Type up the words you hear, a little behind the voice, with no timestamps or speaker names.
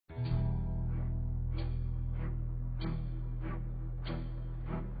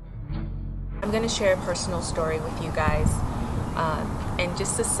I'm gonna share a personal story with you guys. And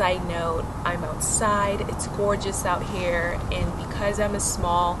just a side note, I'm outside, it's gorgeous out here, and because I'm a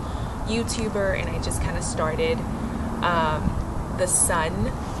small YouTuber and I just kind of started, the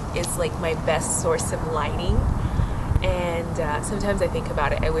sun is like my best source of lighting. And sometimes I think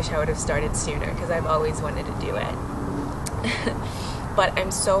about it, I wish I would have started sooner because I've always wanted to do it. But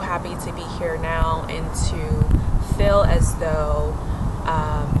I'm so happy to be here now and to feel as though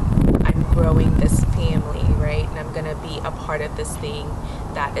I'm growing this family, right? And I'm gonna be a part of this thing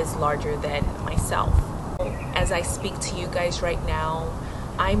that is larger than myself. As I speak to you guys right now,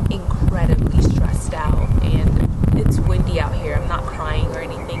 I'm incredibly stressed out and it's windy out here. I'm not crying or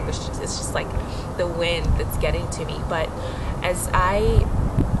anything, it's just like the wind that's getting to me. But as I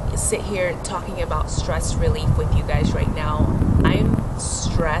sit here talking about stress relief with you guys right now, I'm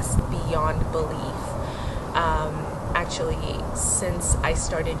stressed beyond belief. Actually, since I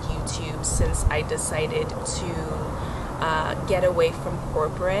started YouTube, since I decided to get away from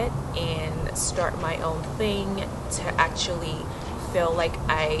corporate and start my own thing, to actually feel like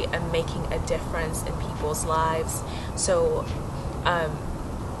I am making a difference in people's lives. So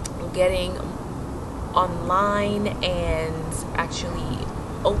getting online and actually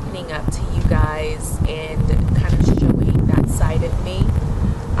opening up to you guys and kind of showing that side of me,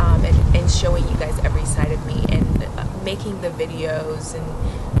 and showing you guys every side of me, and making the videos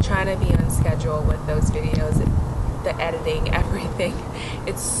and trying to be on schedule with those videos, the editing, everything.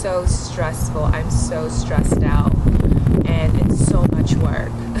 It's so stressful. I'm so stressed out and it's so much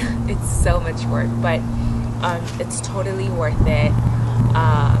work. It's so much work, but it's totally worth it.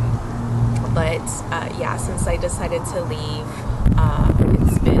 Yeah, since I decided to leave,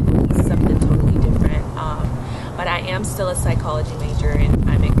 it's been something totally different. But I am still a psychology major and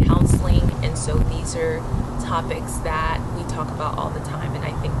I'm in counseling, and so these are topics that we talk about all the time and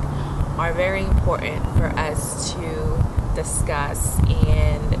I think are very important for us to discuss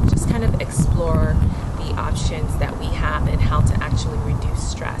and just kind of explore the options that we have and how to actually reduce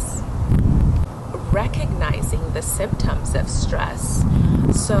stress. Recognizing the symptoms of stress.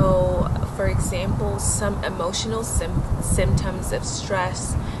 So, for example, some emotional symptoms of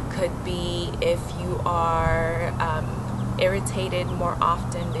stress could be if you are irritated more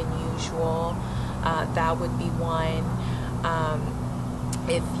often than usual. That would be one.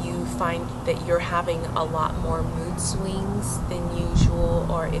 If you find that you're having a lot more mood swings than usual,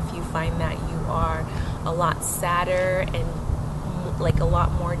 or if you find that you are a lot sadder and like a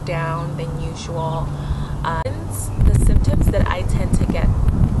lot more down than usual. The symptoms that I tend to get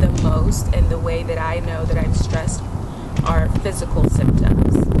the most, and the way that I know that I'm stressed, are physical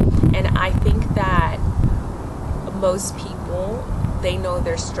symptoms. And I think that most people, they know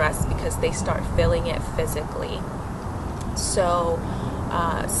they're stressed because they start feeling it physically. So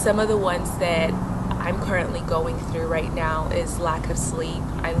some of the ones that I'm currently going through right now is lack of sleep.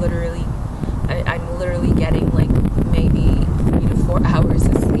 I'm literally getting like maybe 3 to 4 hours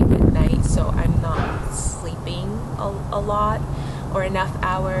of sleep at night, so I'm not sleeping a lot or enough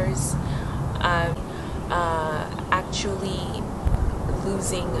hours. Actually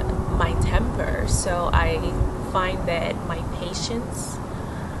losing my temper, so I find that my patience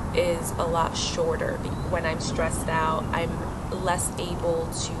is a lot shorter when I'm stressed out. I'm less able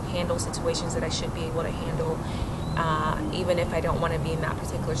to handle situations that I should be able to handle, even if I don't want to be in that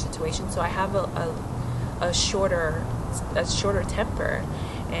particular situation. So I have a shorter temper,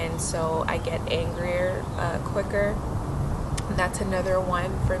 and so I get angrier quicker. That's another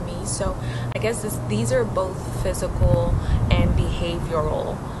one for me. So I guess these are both physical and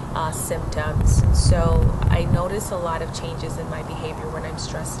behavioral symptoms. So I notice a lot of changes in my behavior when I'm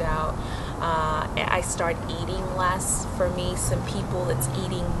stressed out. I start eating less. For me, some people, it's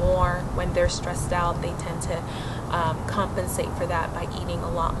eating more. When they're stressed out, they tend to compensate for that by eating a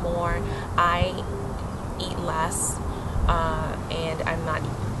lot more. I eat less, and I'm not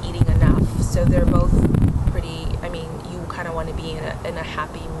eating enough. So they're both pretty, I mean, you kind of want to be in a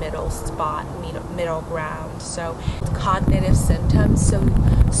happy middle spot, middle ground. So cognitive symptoms,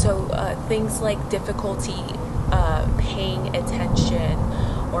 so things like difficulty paying attention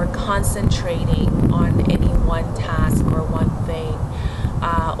or concentrating on any one task or one thing,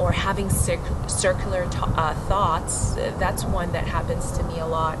 or having circular thoughts. That's one that happens to me a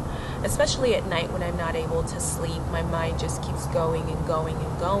lot, especially at night when I'm not able to sleep. My mind just keeps going and going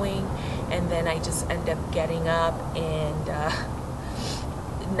and going, and then I just end up getting up and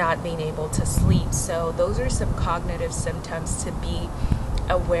not being able to sleep. So those are some cognitive symptoms to be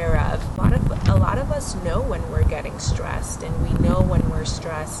aware of. A lot of us know when we're getting stressed, and we know when we're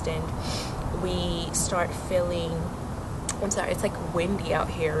stressed, and we start feeling I'm sorry, it's like windy out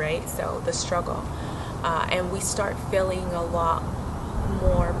here, right? So the struggle. And we start feeling a lot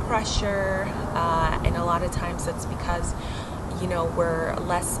more pressure, and a lot of times that's because, you know, we're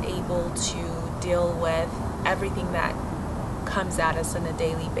less able to deal with everything that comes at us on a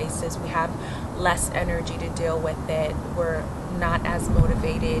daily basis. We have less energy to deal with it. We're not as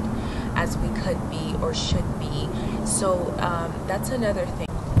motivated as we could be or should be. So that's another thing.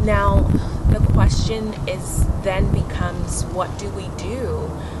 Now the question is then becomes, what do we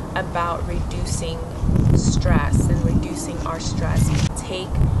do about reducing stress and reducing our stress? Take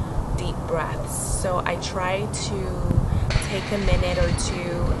deep breaths. So I try to take a minute or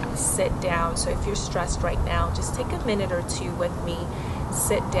two, sit down. So if you're stressed right now, just take a minute or two with me,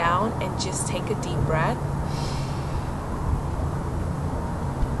 sit down and just take a deep breath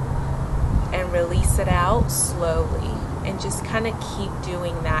and release it out slowly, and just kind of keep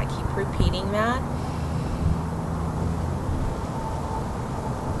doing that, keep repeating that,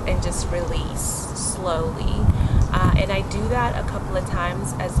 and just release slowly. And I do that a couple of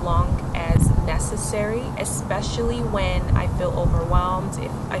times as long as necessary, especially when I feel overwhelmed,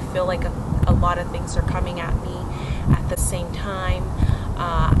 if I feel like a lot of things are coming at me at the same time.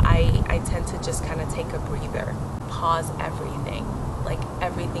 I tend to just kind of take a breather, pause everything. Like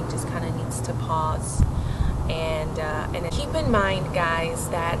everything just kind of needs to pause. And keep in mind, guys,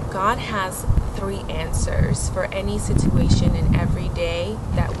 that God has 3 answers for any situation in every day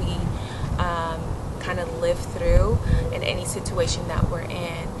that we kind of live through, in any situation that we're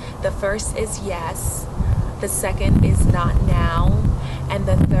in. The first is yes, the second is not now, and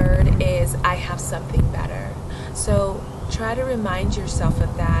the third is I have something better. So try to remind yourself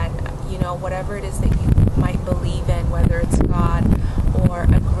of that. You know, whatever it is that you might believe in, whether it's God or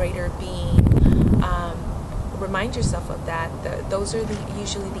a greater being, remind yourself of that. Those are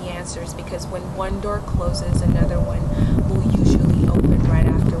usually the answers, because when one door closes, another one will usually open right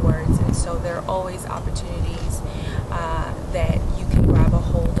afterwards. And so there are always opportunities that you can grab a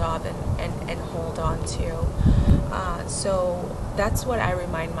hold of and hold on to. So that's what I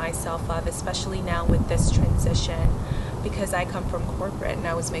remind myself of, especially now with this transition, because I come from corporate and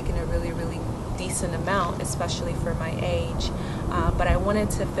I was making a really, really decent amount, especially for my age. But I wanted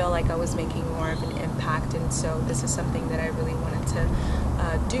to feel like I was making more of an impact, and so this is something that I really wanted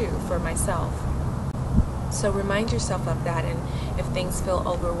to do for myself. So remind yourself of that, and if things feel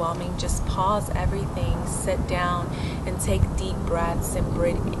overwhelming, just pause everything, sit down and take deep breaths and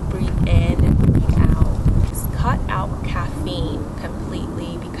breathe in and breathe out. Just cut out caffeine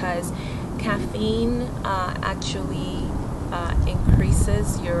completely, because caffeine actually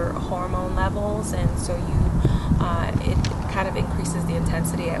increases your hormone levels, and so it kind of increases the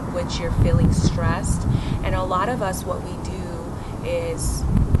intensity at which you're feeling stressed. And a lot of us, what we do is,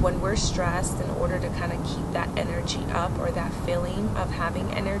 when we're stressed, in order to kind of keep that energy up, or that feeling of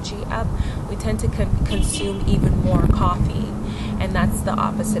having energy up, we tend to consume even more coffee, and that's the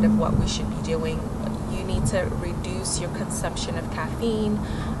opposite of what we should be doing. You need to reduce your consumption of caffeine.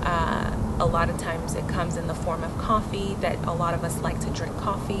 A lot of times it comes in the form of coffee, that a lot of us like to drink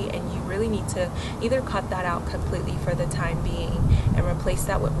coffee, and you really need to either cut that out completely for the time being and replace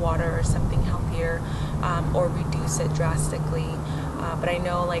that with water or something healthier, or reduce it drastically. But I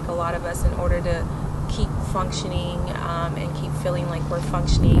know, like, a lot of us, in order to keep functioning and keep feeling like we're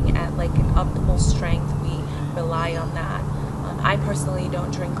functioning at like an optimal strength, we rely on that. I personally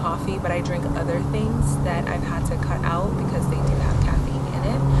don't drink coffee, but I drink other things that I've had to cut out because they do have caffeine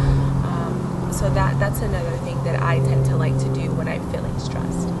in it. So that's another thing that I tend to like to do when I'm feeling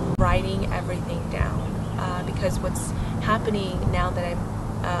stressed. Writing everything down, because what's happening now that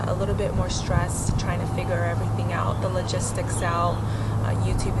I'm a little bit more stressed, trying to figure everything out, the logistics out,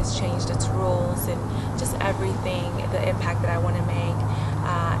 YouTube has changed its rules, and just everything, the impact that I want to make,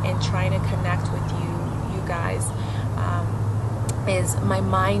 and trying to connect with you guys, is my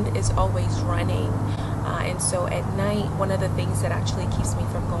mind is always running. And so at night, one of the things that actually keeps me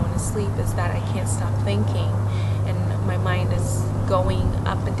from going to sleep is that I can't stop thinking, and my mind is going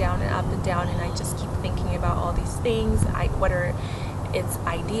up and down and up and down, and I just keep thinking about all these things, whether it's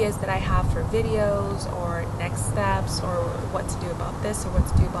ideas that I have for videos or next steps, or what to do about this or what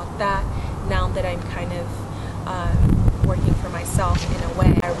to do about that. Now that I'm kind of working for myself in a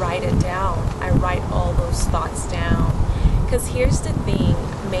way, I write it down. I write all those thoughts down. Because here's the thing,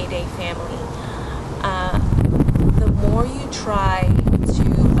 Mayday family. The more you try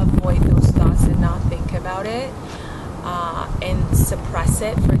to avoid those thoughts and not think about it, and suppress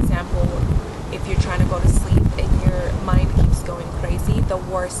it, for example, if you're trying to go to sleep and your mind keeps going crazy, the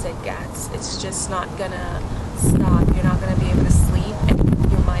worse it gets. It's just not gonna stop. You're not gonna be able to sleep,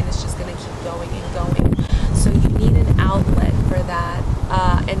 and your mind is just gonna keep going and going. So you need an outlet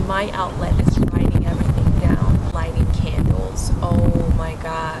my outlet is writing everything down. Lighting candles, oh my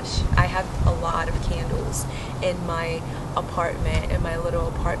gosh, I have a lot of candles in my apartment, in my little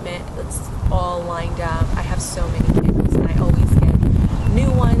apartment. It's all lined up. I have so many candles, and I always get new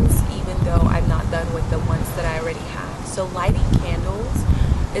ones even though I'm not done with the ones that I already have. So lighting candles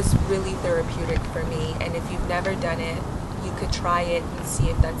is really therapeutic for me, and if you've never done it, you could try it and see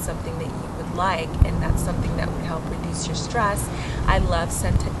if that's something that you would like, and that's something that would help reduce your stress. I love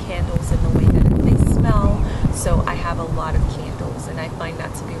scented candles in the way that they smell, so I have a lot of candles, and I find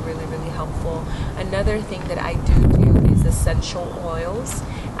that to be really, really helpful. Another thing that I do is essential oils.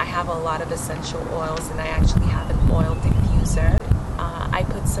 I have a lot of essential oils, and I actually have an oil diffuser. I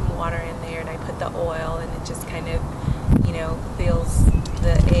put some water in there, and I put the oil, and it just kind of, you know, fills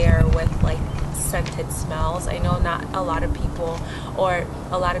the air with like scented smells. I know not a lot of people, or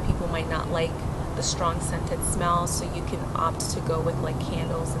a lot of people might not like the strong scented smells, so you can opt to go with like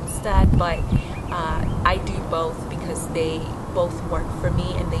candles instead, but I do both because they both work for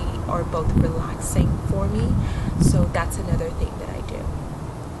me and they are both relaxing for me. So that's another thing that I do.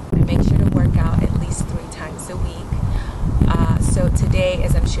 I make sure to work out at least 3 times a week. So today,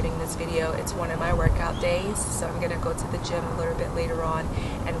 as I'm shooting this video, it's one of my workout days, so I'm gonna go to the gym a little bit later on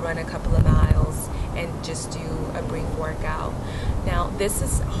and run a couple of miles and just do a brief workout. Now, this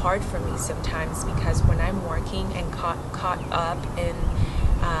is hard for me sometimes because when I'm working and caught up in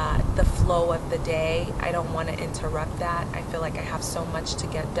the flow of the day, I don't want to interrupt that. I feel like I have so much to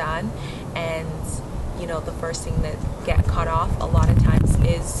get done, and you know, the first thing that get cut off a lot of times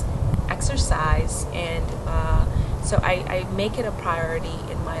is exercise, and so I make it a priority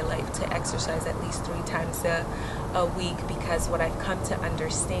in my life to exercise at least 3 times a week, because what I've come to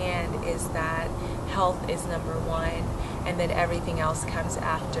understand is that health is number one, and then everything else comes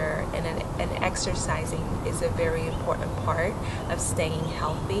after, and exercising is a very important part of staying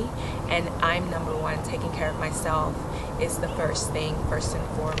healthy, and I'm number one. Taking care of myself is the first thing, first and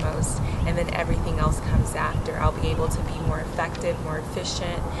foremost, and then everything else comes after. I'll be able to be more effective, more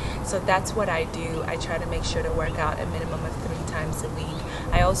efficient. So that's what I do. I try to make sure to work out a minimum of 3 times a week.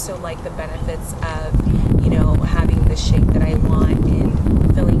 I also like the benefits of, you know, having the shape that I want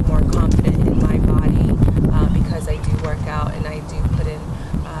and feeling more confident in my body, because I do work out and I do put in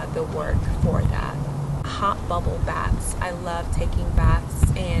the work for that. Hot bubble baths. I love taking baths,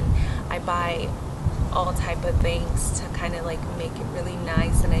 and I buy all type of things to kind of like make it really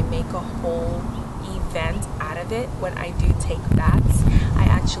nice, and I make a whole event out of it when I do take baths. I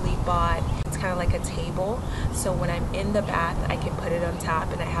actually bought, it's kind of like a table, so when I'm in the bath I can put it on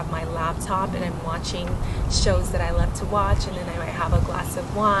top, and I have my laptop and I'm watching shows that I love to watch, and then I might have a glass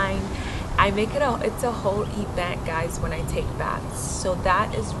of wine. I make it it's a whole event, guys, when I take baths. So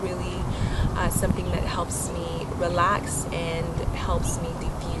that is really something that helps me relax and helps me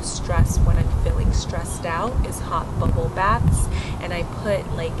diffuse stress when I'm feeling stressed out, is hot bubble baths. And I put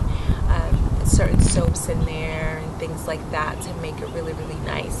like certain soaps in there and things like that to make it really, really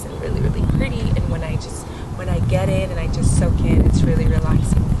nice and really, really pretty. And when I get in and I just soak in, it's really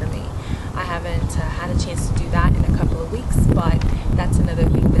relaxing for me. I haven't had a chance to do that in a couple of weeks, but that's another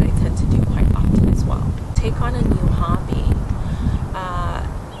thing that I tend to do quite often as well. Take on a new hobby.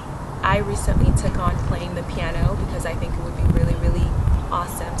 I recently took on playing the piano because I think it would be really, really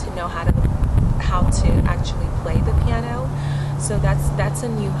awesome to know how to actually play the piano. So that's a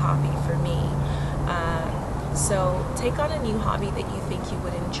new hobby for me. So take on a new hobby that you think you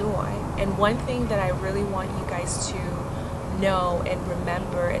would enjoy. And one thing that I really want you guys to know and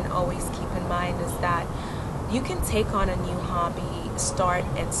remember and always keep in mind is that you can take on a new hobby, start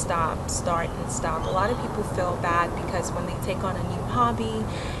and stop. A lot of people feel bad because when they take on a new hobby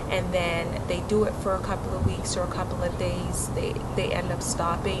and then they do it for a couple of weeks or a couple of days, they end up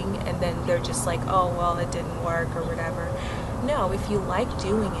stopping, and then they're just like, oh well, it didn't work or whatever. No, if you like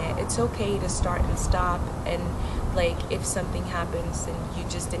doing it, it's okay to start and stop, and like if something happens and you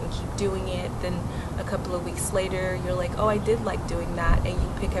just didn't keep doing it, then a couple of weeks later you're like, oh, I did like doing that, and you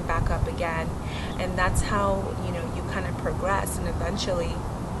pick it back up again. And that's how, you know, you kind of progress and eventually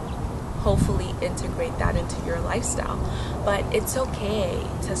hopefully integrate that into your lifestyle. But it's okay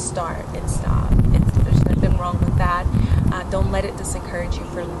to start and stop. There's nothing wrong with that. Don't let it discourage you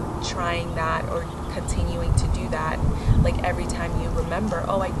from trying that or continuing to do that. Like every time you remember,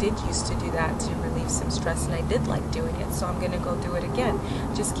 oh, I did used to do that to relieve some stress and I did like doing it, so I'm gonna go do it again.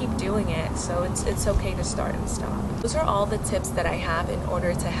 Just keep doing it. So it's okay to start and stop. Those are all the tips that I have in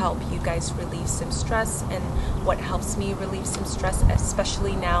order to help you guys relieve some stress, and what helps me relieve some stress,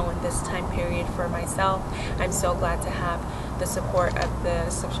 especially now in this time period for myself. I'm so glad to have the support of the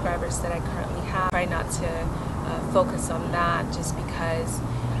subscribers that I currently have. Try not to focus on that just because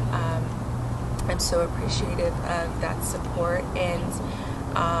I'm so appreciative of that support. And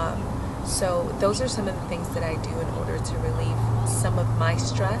so those are some of the things that I do in order to relieve some of my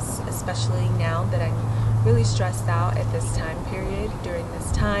stress, especially now that I'm really stressed out at this time period during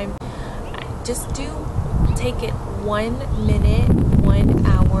this time. Just take it 1 minute, 1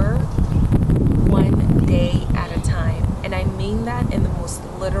 hour, 1 day at a time. And I mean that in the most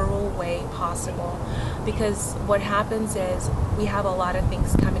literal way possible, because what happens is we have a lot of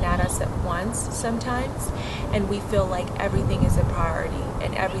things coming at us at once sometimes, and we feel like everything is a priority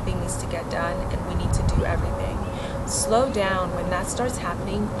and everything needs to get done and we need to do everything. Slow down. When that starts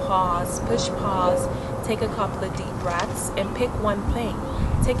happening, pause, push pause, take a couple of deep breaths and pick one thing.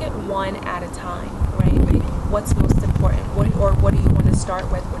 Take it one at a time, right? Pick what's most important, what do you want to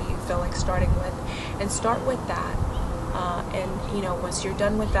start with, what do you feel like starting with, and start with that. And once you're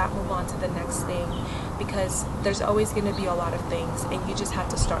done with that, move on to the next thing, because there's always going to be a lot of things and you just have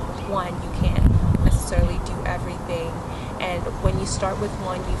to start with one. You can't necessarily do everything, and when you start with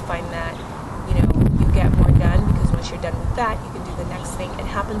one, you find that you get more done, because once you're done with that, you can do the next thing. It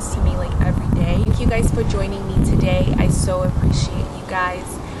happens to me like every day. Thank you guys for joining me today. I so appreciate you guys.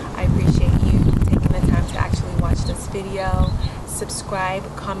 I appreciate you taking the time to actually watch this video. Subscribe,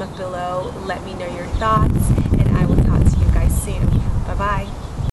 comment below, let me know your thoughts, and I will talk to you guys soon. Bye bye.